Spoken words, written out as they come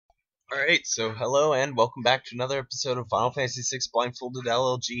Alright, so hello and welcome back to another episode of Final Fantasy VI Blindfolded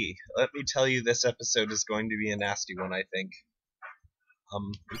LLG. Let me tell you, this episode is going to be a nasty one, I think.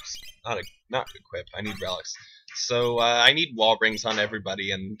 Oops, not equip, I need relics. So, I need wall rings on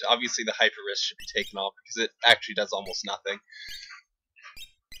everybody, and obviously the hyper wrist should be taken off, because it actually does almost nothing.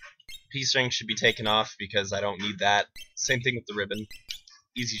 Peace ring should be taken off, because I don't need that. Same thing with the ribbon.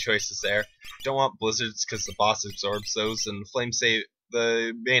 Easy choices there. Don't want blizzards, because the boss absorbs those, and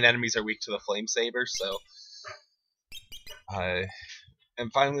the main enemies are weak to the flame saber, so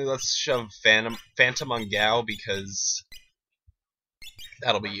and finally let's shove Phantom on Gao, because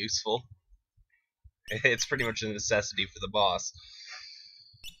that'll be useful. It's pretty much a necessity for the boss.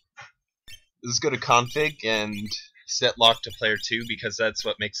 Let's go to config and set Locke to player 2, because that's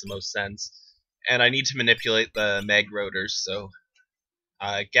what makes the most sense. And I need to manipulate the mag rotors, so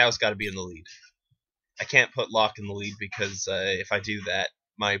Gao's got to be in the lead. I can't put Locke in the lead because if I do that,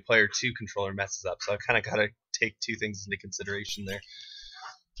 my player 2 controller messes up, so I kind of got to take two things into consideration there.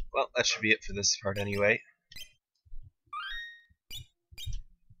 Well, that should be it for this part anyway.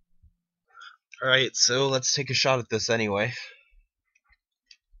 Alright, so let's take a shot at this anyway.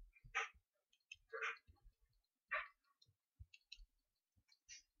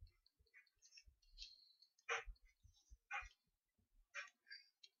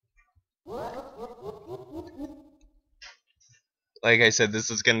 Like I said,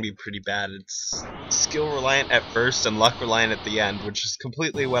 this is going to be pretty bad. It's skill reliant at first and luck reliant at the end, which is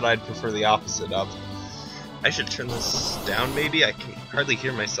completely what I'd prefer the opposite of. I should turn this down maybe? I can hardly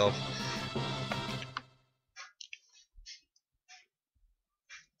hear myself.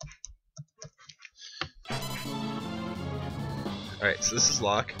 Alright, so this is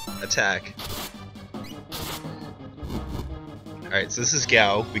Locke. Attack. Alright, so this is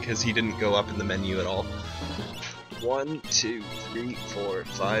Gao, because he didn't go up in the menu at all. 1, 2, 3, 4,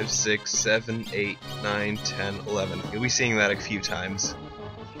 5, 6, 7, 8, 9, 10, 11. You'll be seeing that a few times.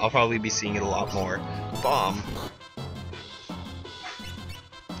 I'll probably be seeing it a lot more. Bomb.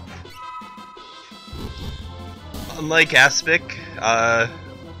 Unlike Aspic,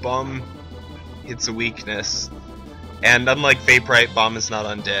 Bomb hits a weakness. And unlike Vaporite, Bomb is not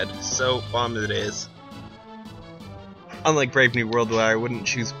undead. So, Bomb it is. Unlike Brave New World, where I wouldn't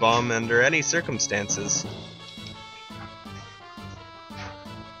choose Bomb under any circumstances.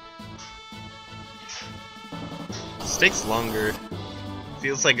 This takes longer.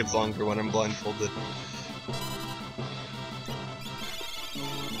 Feels like it's longer when I'm blindfolded.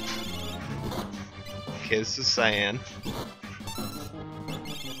 Okay, this is Cyan.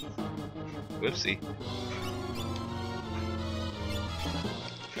 Whoopsie.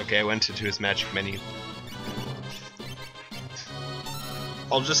 Okay, I went into his magic menu.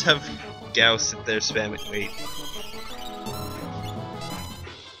 I'll just have Gao sit there spamming. Wait.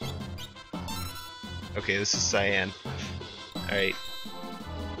 Okay, this is Cyan. Alright.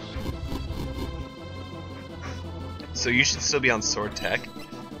 So you should still be on sword tech.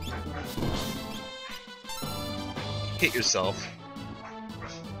 Hit yourself.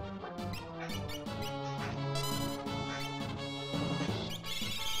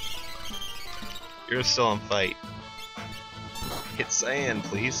 You're still on fight. Hit Cyan,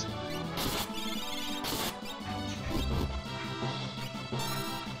 please.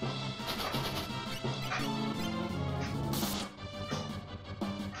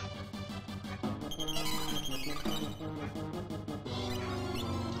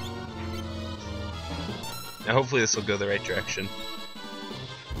 Now hopefully this will go the right direction.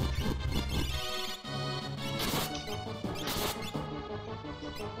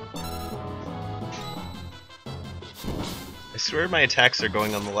 I swear my attacks are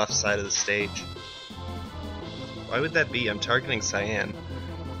going on the left side of the stage. Why would that be? I'm targeting Cyan.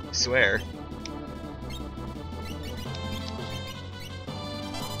 I swear.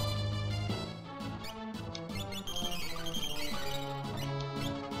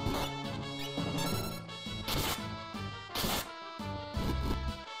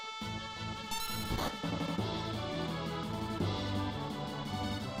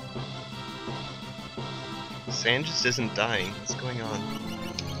 Cyan just isn't dying. What's going on?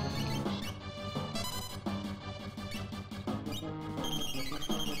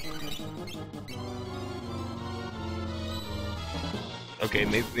 Okay,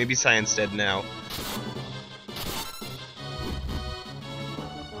 maybe Cyan's dead now.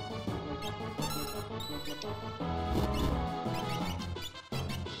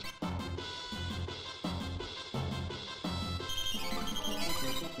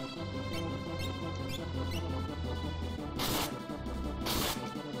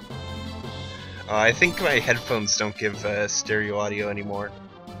 I think my headphones don't give stereo audio anymore.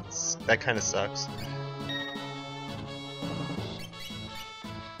 That kind of sucks.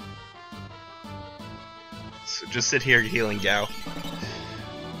 So just sit here healing Gao.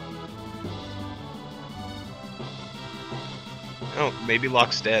 Oh, maybe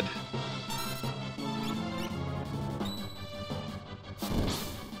Locke's dead.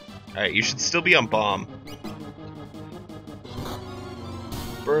 Alright, you should still be on bomb.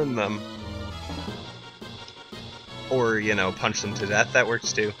 Burn them. Or, you know, punch them to death. That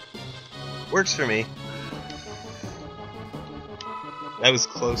works too. Works for me. That was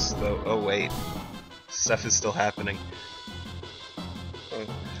close though. Oh wait. Stuff is still happening. Oh.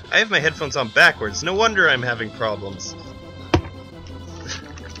 I have my headphones on backwards. No wonder I'm having problems.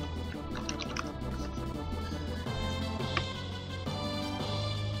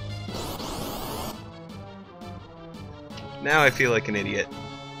 Now I feel like an idiot.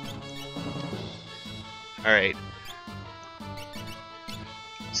 Alright.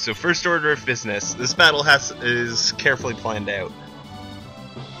 So first order of business. This battle is carefully planned out.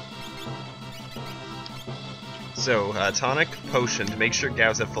 So, tonic, potion to make sure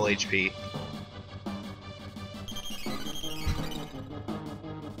Gao's at full HP.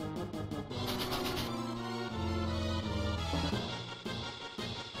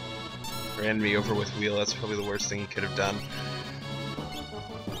 Ran me over with wheel, that's probably the worst thing he could have done.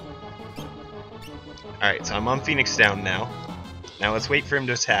 Alright, so I'm on Phoenix down now. Now let's wait for him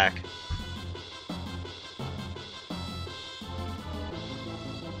to attack.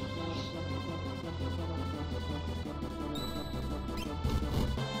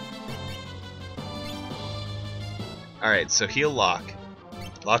 Alright, so heal Locke.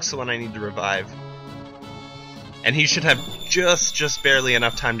 Locke's the one I need to revive. And he should have just barely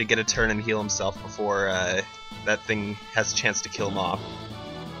enough time to get a turn and heal himself before that thing has a chance to kill him off.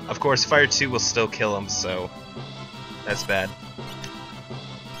 Of course, Fire 2 will still kill him, so that's bad.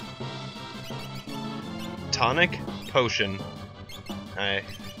 Tonic, potion. Alright.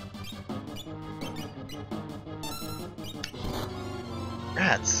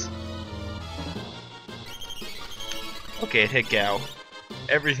 Rats. Okay, it hit Gao.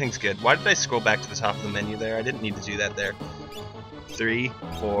 Everything's good. Why did I scroll back to the top of the menu there? I didn't need to do that there. 3,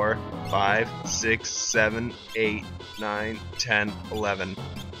 4, 5, 6, 7, 8, 9, 10, 11.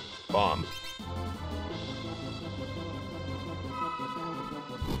 Bomb.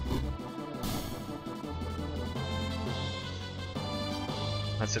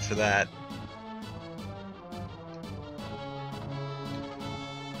 That's it for that.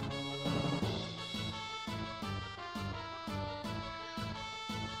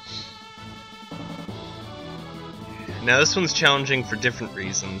 Now this one's challenging for different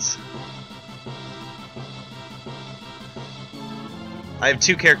reasons. I have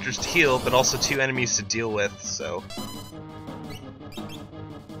 2 characters to heal, but also 2 enemies to deal with, so...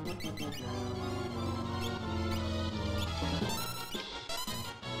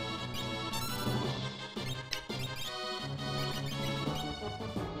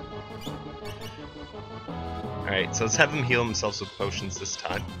 Alright, so let's have them heal themselves with potions this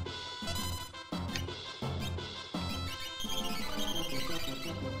time.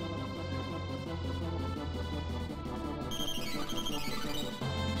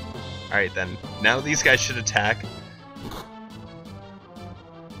 Alright then, now these guys should attack.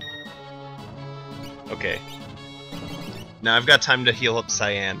 Okay. Now I've got time to heal up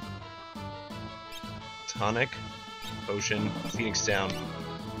Cyan. Tonic, potion, Phoenix down.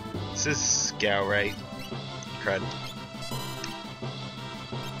 This is Gao, right? Crud.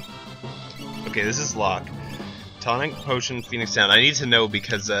 Okay, this is Locke. Tonic, potion, Phoenix down. I need to know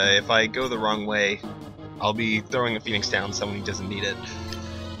because if I go the wrong way, I'll be throwing a Phoenix down someone who doesn't need it.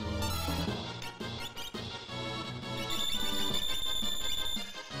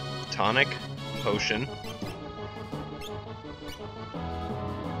 Tonic, potion.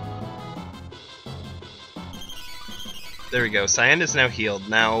 There we go. Cyan is now healed.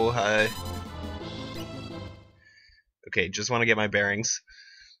 Now, okay, just want to get my bearings.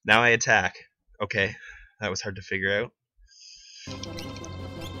 Now I attack. Okay, that was hard to figure out.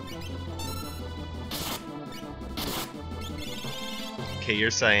 Okay,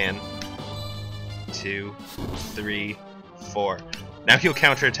 you're Cyan. 2, 3, 4. Now he'll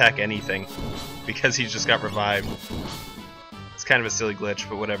counterattack anything, because he just got revived. It's kind of a silly glitch,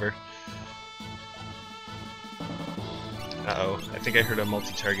 but whatever. Uh-oh, I think I heard a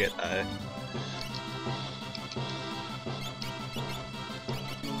multi-target.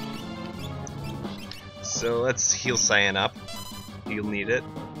 So let's heal Cyan up. He'll need it.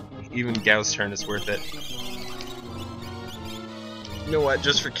 Even Gao's turn is worth it. You know what,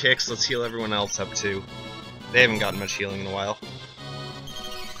 just for kicks, let's heal everyone else up too. They haven't gotten much healing in a while.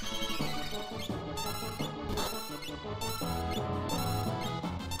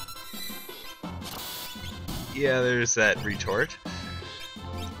 Yeah, there's that retort.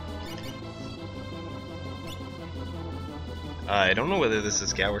 I don't know whether this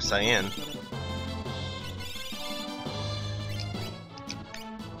is Gao or Cyan.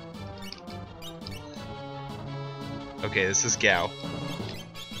 Okay, this is Gao.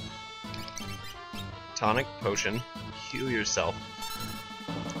 Tonic potion. Heal yourself.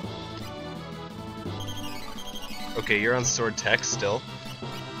 Okay, you're on sword tech still,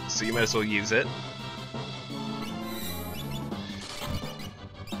 so you might as well use it.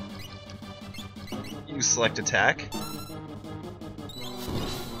 You select attack. Oh,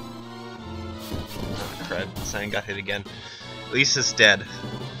 crud. Cyan got hit again. At least it's dead.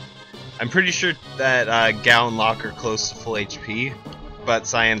 I'm pretty sure that Gao and Locke are close to full HP, but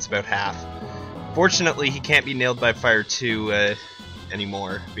Cyan's about half. Fortunately, he can't be nailed by fire 2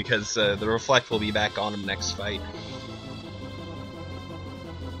 anymore, because the reflect will be back on him next fight.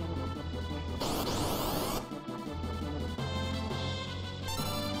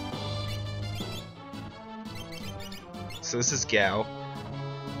 So this is Gao.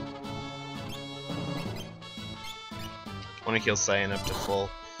 I want to heal Cyan up to full.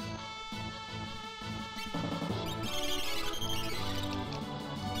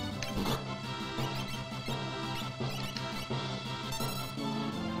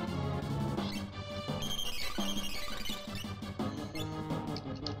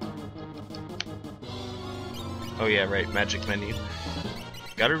 Oh yeah, right, magic menu.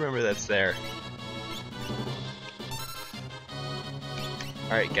 Gotta remember that's there.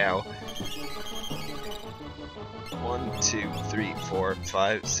 Alright, Gao. 1, 2, 3, 4,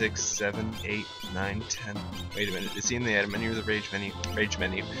 5, 6, 7, 8, 9, 10. Wait a minute, is he in the item menu or the rage menu? Rage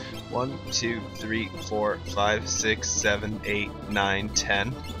menu. 1, 2, 3, 4, 5, 6, 7, 8, 9,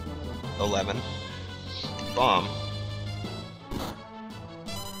 10, 11. Bomb.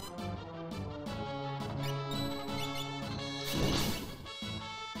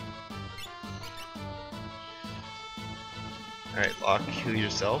 Alright, Locke, heal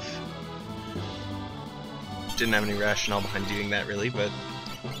yourself. Didn't have any rationale behind doing that really, but...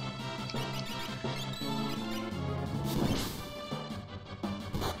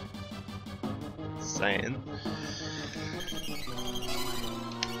 Cyan.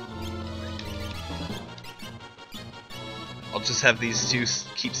 I'll just have these two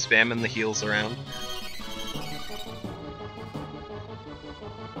keep spamming the heals around.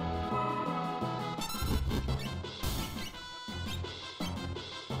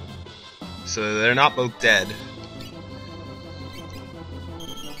 So they're not both dead.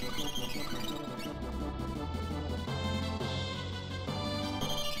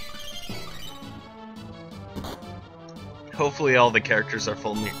 Hopefully all the characters are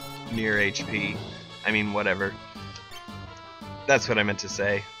full near HP. I mean, whatever. That's what I meant to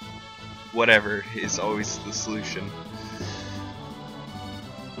say. Whatever is always the solution.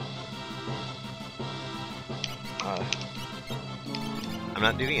 I'm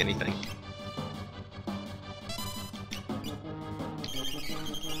not doing anything.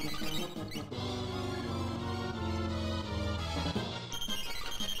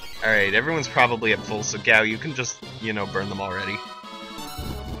 Alright, everyone's probably at full, so Gao, you can just, you know, burn them already.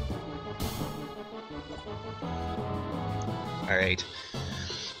 Alright.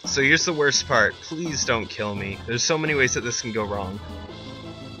 So here's the worst part. Please don't kill me. There's so many ways that this can go wrong.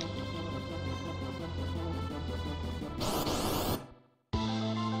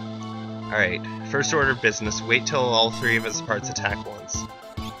 Alright, first order of business, wait till all three of his parts attack once.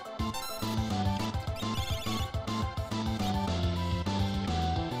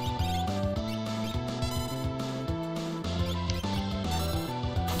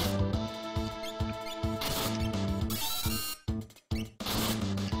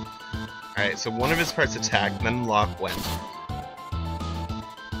 Alright, so one of his parts attacked, then Locke went.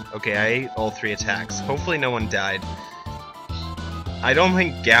 Okay, I ate all three attacks. Hopefully no one died. I don't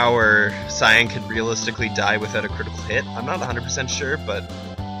think Gao or Cyan could realistically die without a critical hit. I'm not 100% sure, but...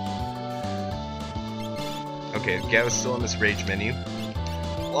 Okay, Gao's still on this rage menu.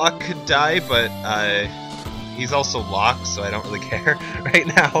 Locke could die, but he's also Locke, so I don't really care right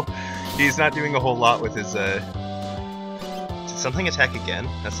now. He's not doing a whole lot with his... Did something attack again?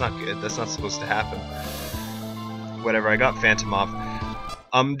 That's not good. That's not supposed to happen. Whatever, I got Phantom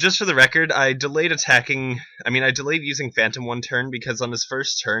off. Just for the record, I delayed using Phantom one turn because on his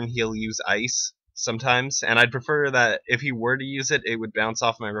first turn he'll use Ice sometimes, and I'd prefer that if he were to use it, it would bounce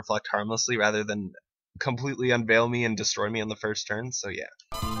off my Reflect harmlessly rather than completely unveil me and destroy me on the first turn, so yeah.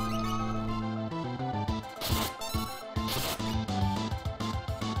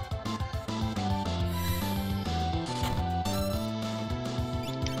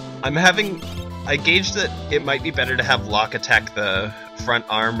 I'm having I gauged that it might be better to have Locke attack the front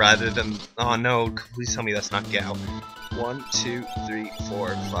arm rather than... Oh no, please tell me that's not Gao. 1, 2, 3,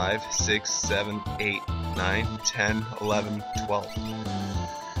 4, 5, 6, 7, 8, 9, 10, 11, 12.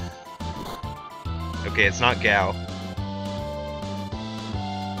 Okay, it's not Gao.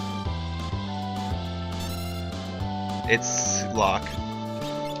 It's Locke.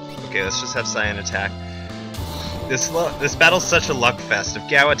 Okay, let's just have Cyan attack. This battle's such a luck fest. If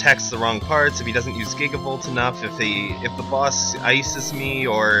Gao attacks the wrong parts, if he doesn't use Gigavolt enough, if the boss ices me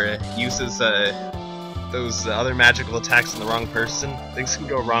or uses those other magical attacks on the wrong person, things can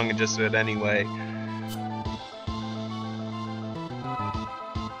go wrong in just about any way.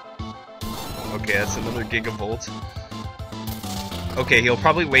 Okay, that's another Gigavolt. Okay, he'll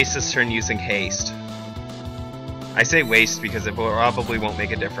probably waste his turn using haste. I say waste because it probably won't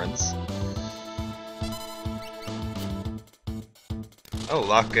make a difference. Oh,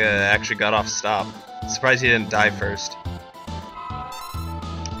 Locke actually got off stop. Surprised he didn't die first.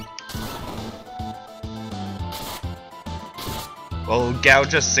 Well, Gao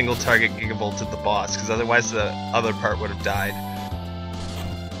just single target Gigavolted the boss, because otherwise the other part would have died.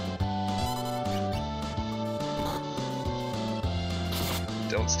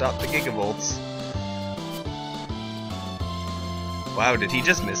 Don't stop the Gigavolts. Wow, did he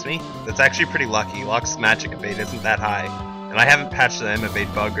just miss me? That's actually pretty lucky. Locke's magic evade isn't that high. And I haven't patched the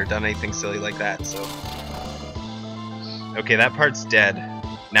M-evade bug or done anything silly like that, so... Okay, that part's dead.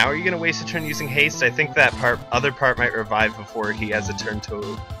 Now are you gonna waste a turn using haste? I think that other part might revive before he has a turn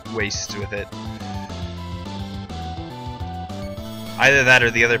to waste with it. Either that or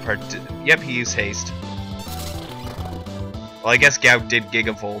the other part did. Yep, he used haste. Well, I guess Gao did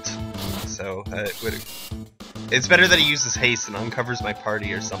Gigavolt, so it's better that he uses haste and uncovers my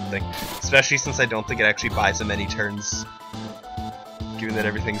party or something. Especially since I don't think it actually buys him any turns. Given that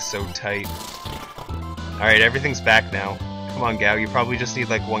everything's so tight. Alright, everything's back now. Come on, Gao, you probably just need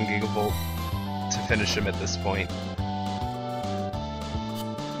like 1 Gigavolt to finish him at this point.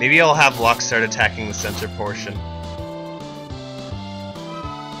 Maybe I'll have Locke start attacking the center portion.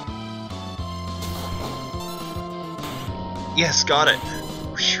 Yes, got it!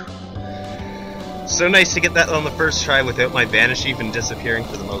 Whew. So nice to get that on the first try without my Vanish even disappearing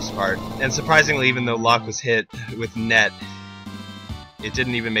for the most part. And surprisingly, even though Locke was hit with net, it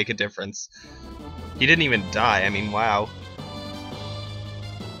didn't even make a difference. He didn't even die, I mean, wow.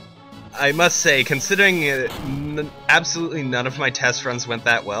 I must say, considering absolutely none of my test runs went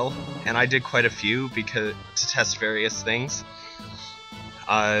that well, and I did quite a few to test various things,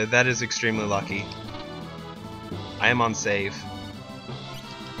 that is extremely lucky. I am on save.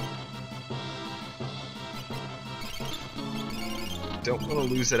 Don't want to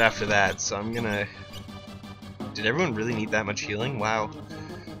lose it after that, so I'm gonna... Did everyone really need that much healing? Wow.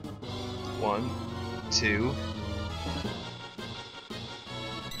 1, 2...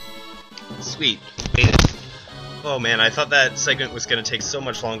 Sweet. Made it. Oh man, I thought that segment was gonna take so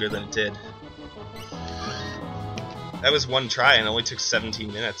much longer than it did. That was one try and it only took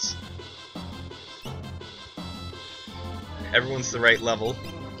 17 minutes. Everyone's the right level.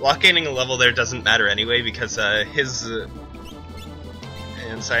 Locke gaining a level there doesn't matter anyway because his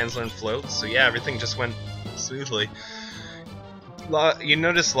and Cyan's learned float, so yeah, everything just went smoothly. You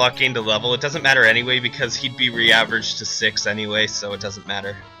notice Locke gained a level. It doesn't matter anyway because he'd be re-averaged to 6 anyway, so it doesn't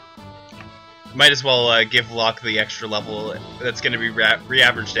matter. Might as well give Locke the extra level that's going to be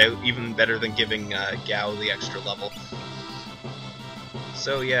re-averaged out, even better than giving Gao the extra level.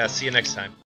 So yeah, see you next time.